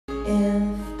if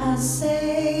I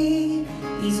say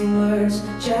these words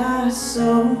just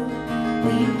so?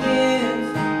 Will you give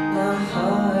my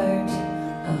heart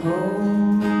a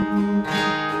home?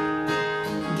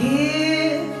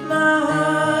 Give my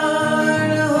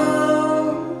heart a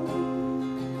home.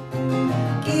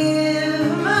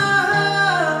 Give my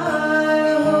heart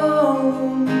a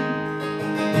home.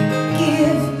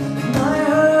 Give my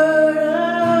heart a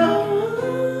home.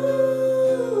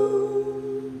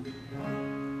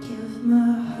 Give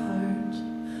my heart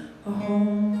a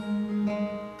home.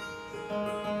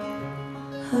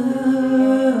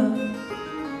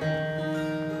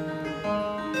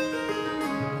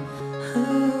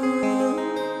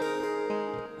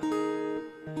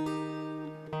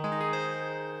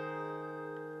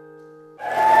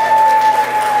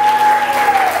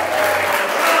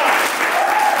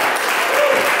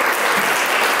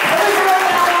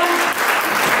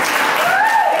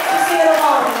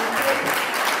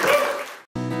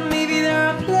 Maybe there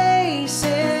are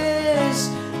places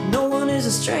no one is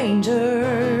a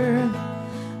stranger.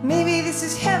 Maybe this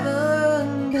is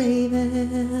heaven, baby,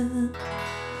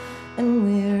 and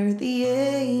we're the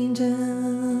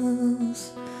angels.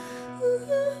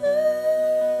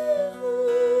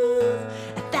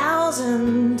 A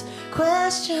thousand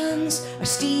questions are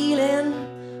stealing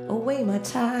away my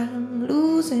time,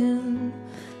 losing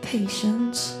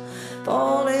patience,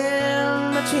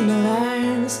 falling between the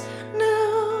lines.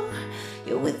 No,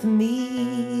 you're with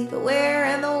me, the where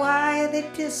and the why they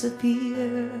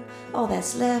disappear. All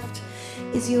that's left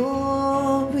is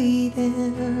your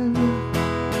breathing.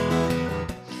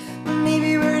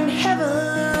 Maybe we're in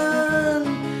heaven,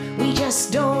 we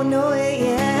just don't know it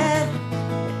yet.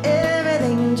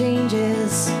 Everything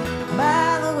changes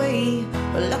by the way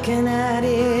we're looking at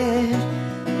it.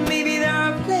 Maybe there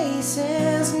are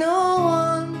places no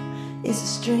one is a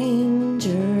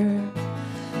stranger.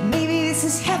 Maybe this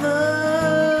is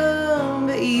heaven,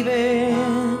 baby,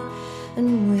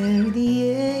 and we're the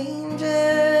angels,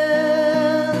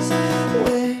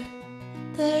 where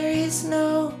there is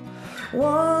no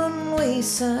one-way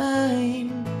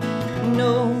sign,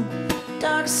 no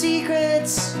dark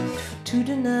secrets to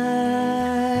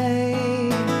deny.